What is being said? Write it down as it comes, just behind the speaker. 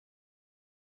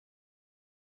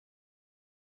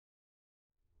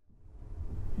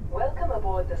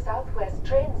aboard the Southwest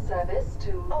train service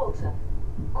to Alton.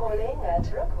 Calling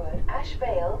at Rookwood,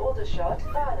 Ashvale, Aldershot,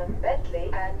 Farnham,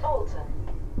 Bentley and Alton.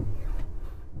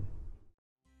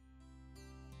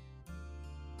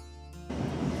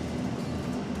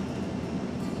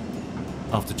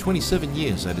 After 27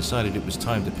 years, I decided it was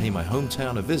time to pay my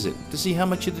hometown a visit to see how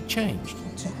much it had changed.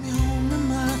 Take me home to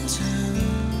my town,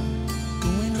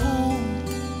 going home,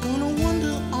 gonna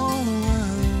wander all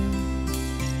around.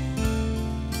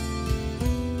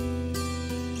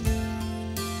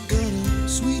 Got a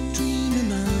sweet dream in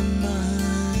my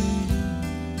mind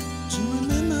to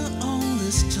remember all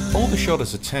this time. Aldershot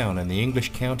is a town in the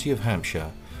English county of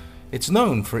Hampshire. It's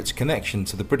known for its connection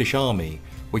to the British Army,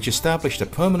 which established a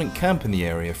permanent camp in the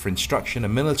area for instruction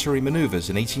and military manoeuvres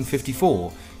in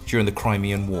 1854 during the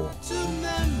Crimean War.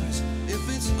 If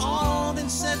it's all been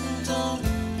said and done,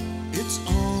 it's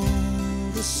all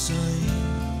the same,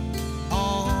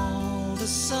 all the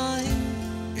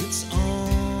same, it's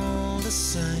all the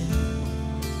same,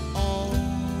 all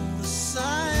the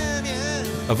same, yeah.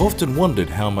 I've often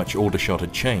wondered how much Aldershot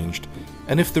had changed,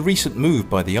 and if the recent move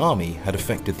by the army had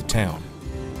affected the town.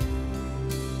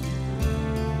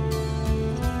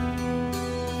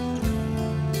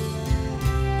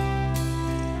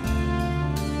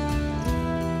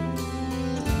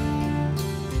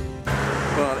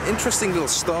 Well, an interesting little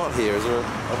start here is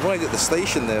right at the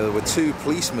station there were two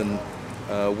policemen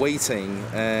waiting,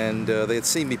 and they had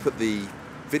seen me put the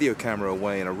video camera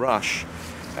away in a rush,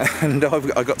 and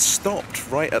I got stopped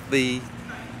right at the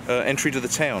entry to the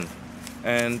town.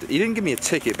 And he didn't give me a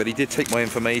ticket, but he did take my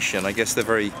information. I guess they're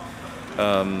very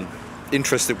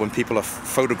interested when people are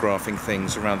photographing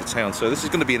things around the town. So this is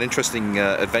going to be an interesting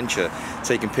adventure,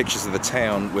 taking pictures of the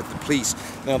town with the police.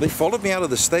 Now, they followed me out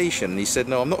of the station, and he said,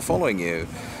 no, I'm not following you.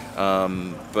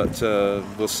 But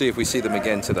we'll see if we see them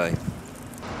again today.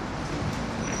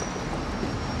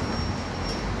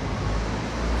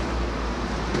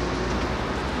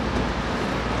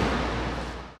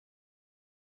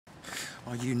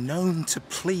 Are you known to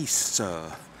police,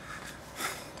 sir?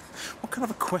 What kind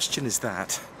of a question is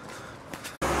that?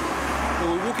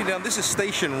 Well, we're walking down, this is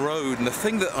Station Road, and the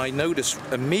thing that I noticed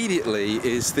immediately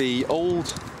is the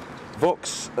old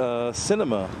Vox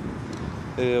cinema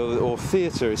or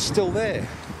theatre is still there.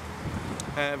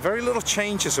 Very little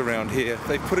changes around here.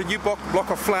 They've put a new block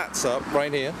of flats up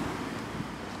right here.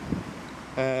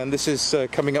 And this is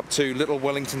coming up to Little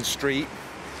Wellington Street.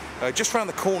 Just round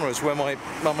the corner is where my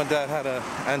mum and dad had an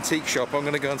antique shop. I'm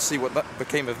going to go and see what that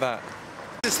became of that.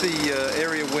 This is the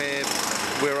area where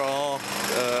our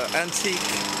antique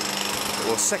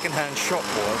or second-hand shop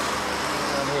was,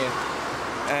 down here.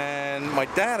 And my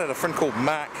dad had a friend called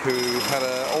Mac who had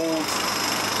an old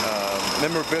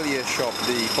memorabilia shop at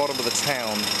the bottom of the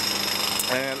town.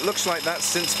 And it looks like that's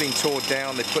since been torn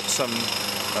down. They put some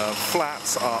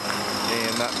flats up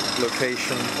in that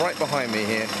location right behind me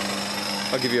here.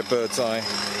 I'll give you a bird's eye.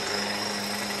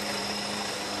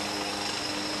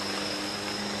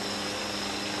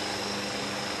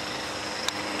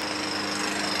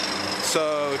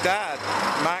 So, Dad,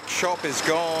 Mac's shop is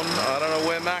gone. I don't know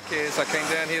where Mac is. I came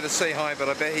down here to say hi, but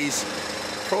I bet he's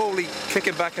probably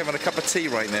kicking back having a cup of tea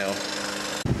right now.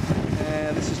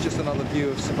 And this is just another view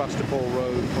of Sebastopol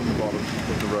Road from the bottom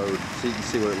of the road, so you can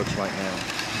see what it looks like now.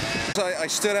 I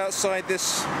stood outside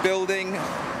this building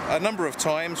a number of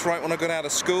times right when I got out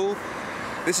of school.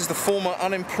 This is the former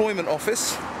unemployment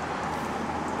office.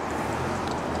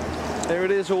 There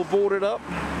it is, all boarded up.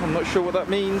 I'm not sure what that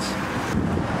means.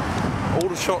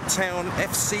 Aldershot Town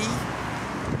FC.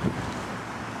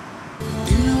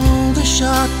 In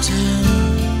Aldershot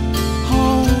Town,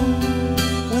 home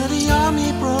where the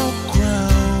army broke ground.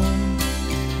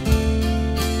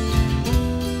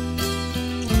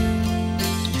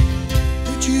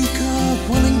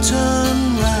 Wellington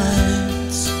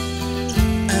rides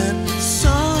at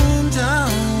sundown.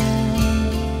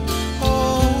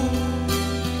 Oh,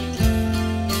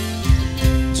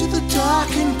 to the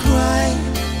dark and grey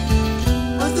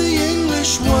of the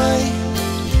English way.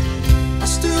 I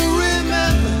still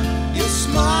remember your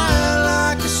smile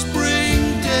like a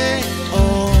spring day.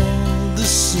 All the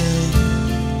same,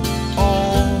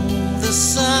 all the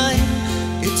same,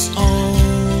 it's all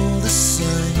the same.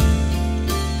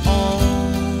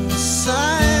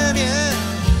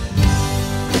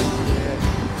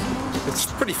 It's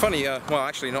pretty funny, well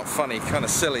actually not funny, kind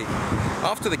of silly.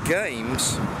 After the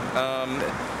games,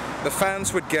 the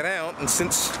fans would get out, and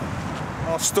since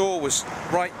our store was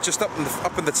right just up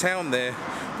in the town there,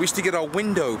 we used to get our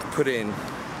window put in.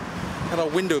 Had our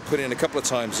window put in a couple of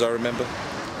times, as I remember.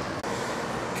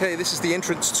 Okay, this is the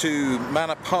entrance to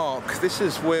Manor Park. This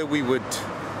is where we would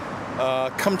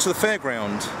come to the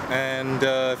fairground, and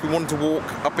if we wanted to walk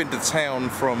up into town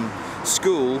from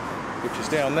school, which is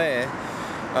down there,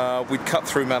 we'd cut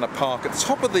through Manor Park. At the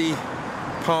top of the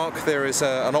park there is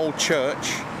an old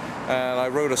church, and I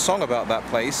wrote a song about that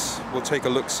place. We'll take a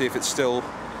look, see if it's still,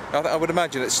 I would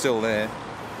imagine it's still there.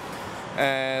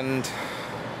 And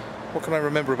what can I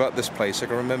remember about this place? I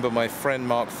can remember my friend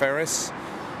Mark Ferris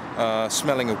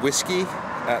smelling a whiskey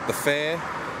at the fair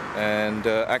and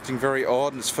acting very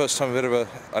odd. And it's the first time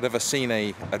I'd ever seen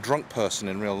a drunk person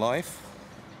in real life,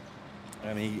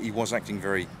 and he was acting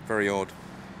very, very odd.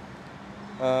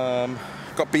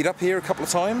 Got beat up here a couple of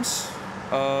times.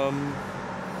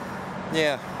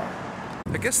 Yeah.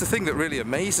 I guess the thing that really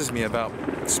amazes me about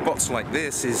spots like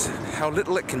this is how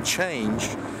little it can change.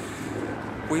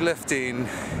 We left in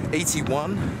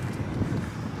 '81,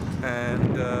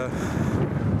 and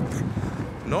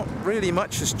not really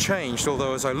much has changed,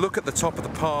 although as I look at the top of the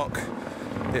park,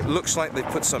 it looks like they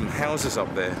put some houses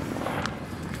up there.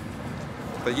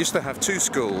 They used to have two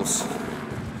schools,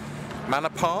 Manor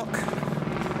Park,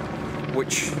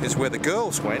 which is where the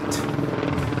girls went,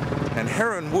 and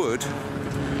Heron Wood,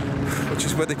 which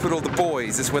is where they put all the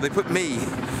boys. It's where they put me,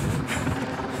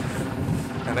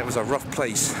 and it was a rough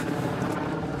place.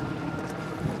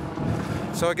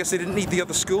 So I guess they didn't need the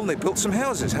other school and they built some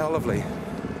houses. How lovely.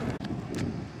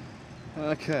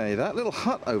 Okay, that little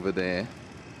hut over there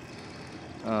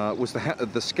was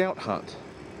the scout hut,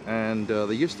 and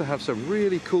they used to have some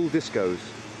really cool discos,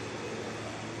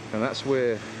 and that's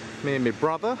where me and my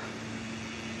brother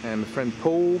and my friend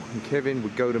Paul and Kevin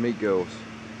would go to meet girls.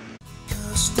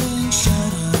 Casting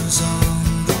shadows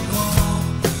on the wall,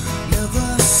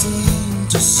 never seem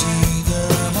to see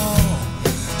them all.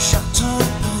 Shut up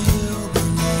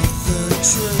beneath the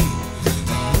tree,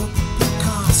 and look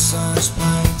Picasso's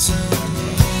painting.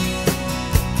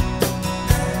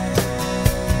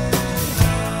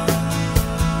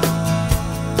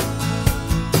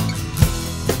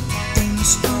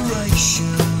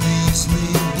 Inspiration leaves me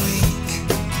weak,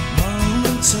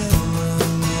 momentarily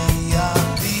I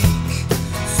peek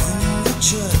from the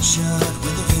churchyard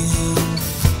with a view.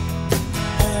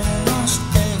 Almost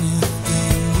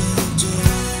anything will do.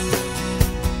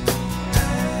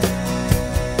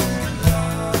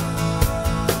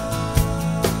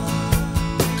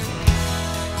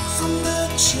 From the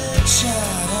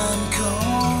churchyard I'm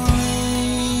calling.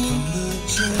 From the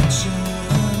churchyard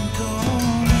I'm calling.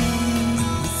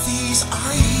 With these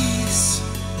eyes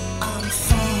I'm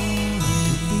falling.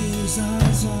 With these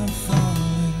eyes I'm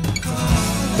falling.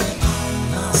 Calling on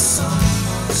my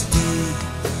summer's dew.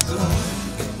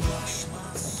 Love can wash my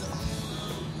soul.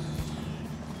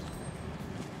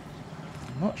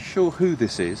 I'm not sure who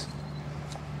this is.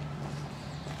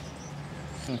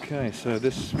 Okay, so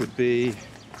this would be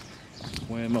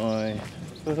where my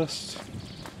first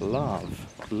love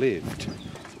lived.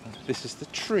 This is the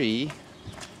tree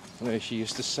where she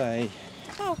used to say,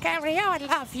 "Oh, Gary, I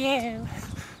love you.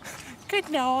 Good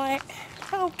night.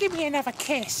 Oh, give me another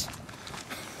kiss."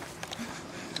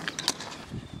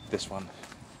 this one.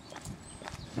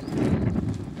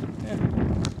 Yeah.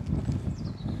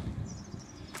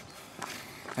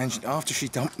 And after she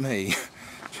dumped me,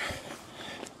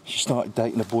 she started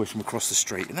dating a boy from across the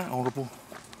street. Isn't that horrible?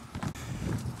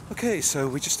 Okay, so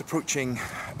we're just approaching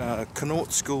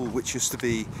Connaught School, which used to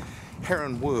be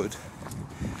Heron Wood,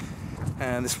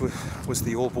 and this was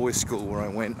the all-boys school where I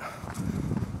went,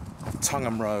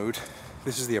 Tungham Road.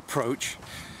 This is the approach.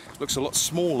 Looks a lot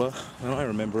smaller than I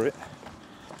remember it.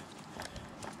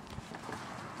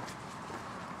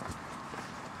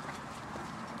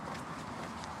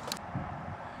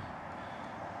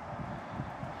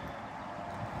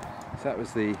 So that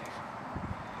was the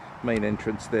main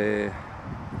entrance there.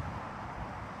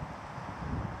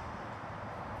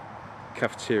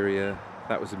 Cafeteria,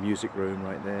 that was the music room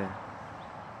right there.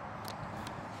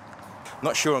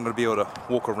 Not sure I'm going to be able to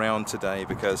walk around today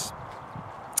because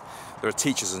there are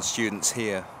teachers and students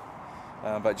here,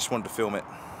 but I just wanted to film it.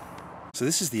 So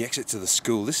this is the exit to the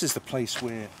school. This is the place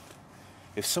where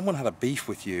if someone had a beef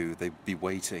with you, they'd be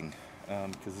waiting,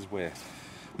 because this is where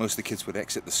most of the kids would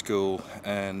exit the school.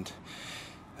 And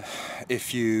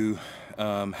if you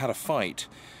had a fight,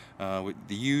 the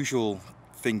usual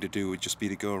thing to do would just be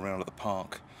to go around to the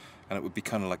park, and it would be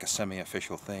kind of like a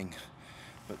semi-official thing.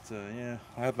 But yeah,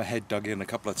 I had my head dug in a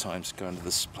couple of times going to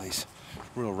this place.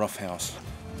 Real rough house.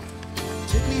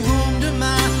 Take me home to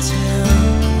my town.